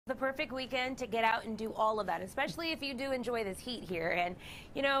The perfect weekend to get out and do all of that, especially if you do enjoy this heat here. And,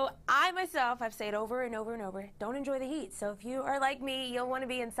 you know, I myself, I've said over and over and over, don't enjoy the heat. So if you are like me, you'll want to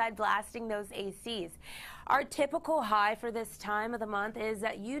be inside blasting those ACs. Our typical high for this time of the month is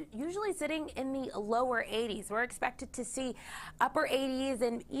usually sitting in the lower 80s. We're expected to see upper 80s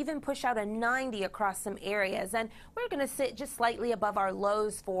and even push out a 90 across some areas. And we're going to sit just slightly above our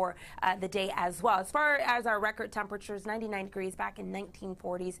lows for the day as well. As far as our record temperatures, 99 degrees back in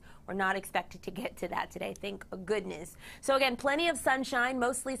 1940s. We're not expected to get to that today, thank goodness. So again, plenty of sunshine,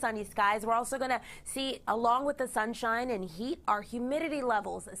 mostly sunny skies. We're also going to see, along with the sunshine and heat, our humidity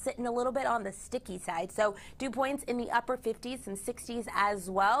levels sitting a little bit on the sticky side. So dew points in the upper 50s and 60s as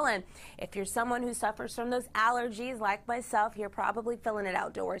well. And if you're someone who suffers from those allergies like myself, you're probably feeling it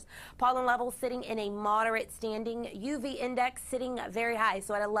outdoors. Pollen levels sitting in a moderate standing, UV index sitting very high.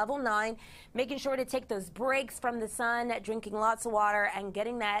 So at a level 9, making sure to take those breaks from the sun, drinking lots of water, and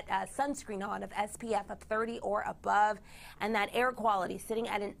getting that sunscreen on of SPF of 30 or above, and that air quality sitting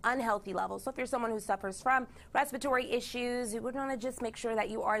at an unhealthy level. So if you're someone who suffers from respiratory issues, you would want to just make sure that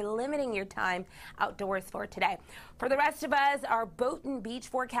you are limiting your time outdoors for today. For the rest of us, our boat and beach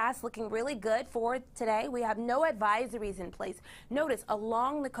forecast looking really good for today. We have no advisories in place. Notice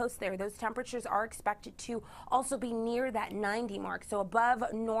along the coast there, those temperatures are expected to also be near that 90 mark, so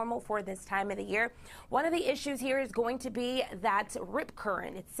above normal for this time of the year. One of the issues here is going to be that rip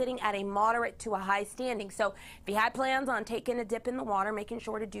current. It's sitting at a moderate to a high standing. So if you had plans on taking a dip in the water, making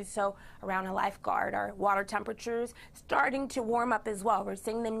sure to do so around a lifeguard. Our water temperatures starting to warm up as well. We're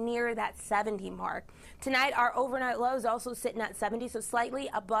seeing them near that 70 mark. Tonight, our overnight low is also sitting at 70, so slightly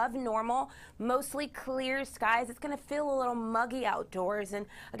above normal. Mostly clear skies. It's going to feel a little muggy outdoors. And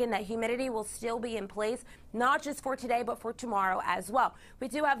again, that humidity will still be in place, not just for today, but for tomorrow as well. We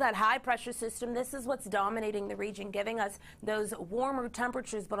do have that high pressure system. This is what's dominating the region, giving us those warmer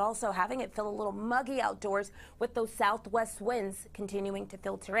temperatures, but also having it feel a little muggy outdoors with those southwest winds continuing to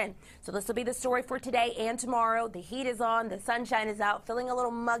filter in. So this will be the story for today and tomorrow. The heat is on, the sunshine is out, feeling a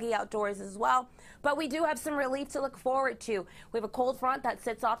little muggy outdoors as well. But we do have some relief to look forward to. We have a cold front that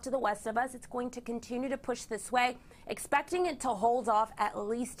sits off to the west of us. It's going to continue to push this way, expecting it to hold off at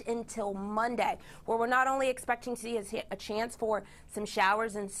least until Monday, where we're not only expecting to see a chance for some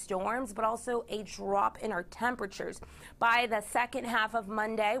showers and storms, but also a drop in our temperatures. By the second half of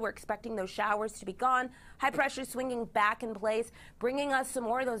Monday, we're expecting those showers to be gone, high pressure swinging back in place, bringing us some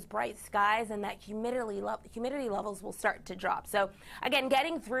more of those bright skies, and that humidity levels will start to drop. So again,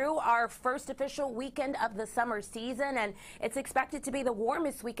 getting through our first official weekend of the summer season, and it's expected to be the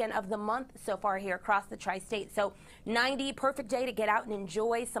warmest weekend of the month so far here across the tri-state. So 90, perfect day to get out and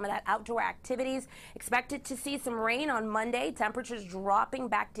enjoy some of that outdoor activities. Expected to see some rain on Monday, temperatures dropping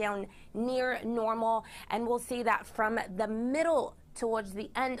back down near normal, and we'll see that from the middle towards the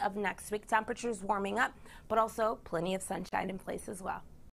end of next week. Temperatures warming up, but also plenty of sunshine in place as well.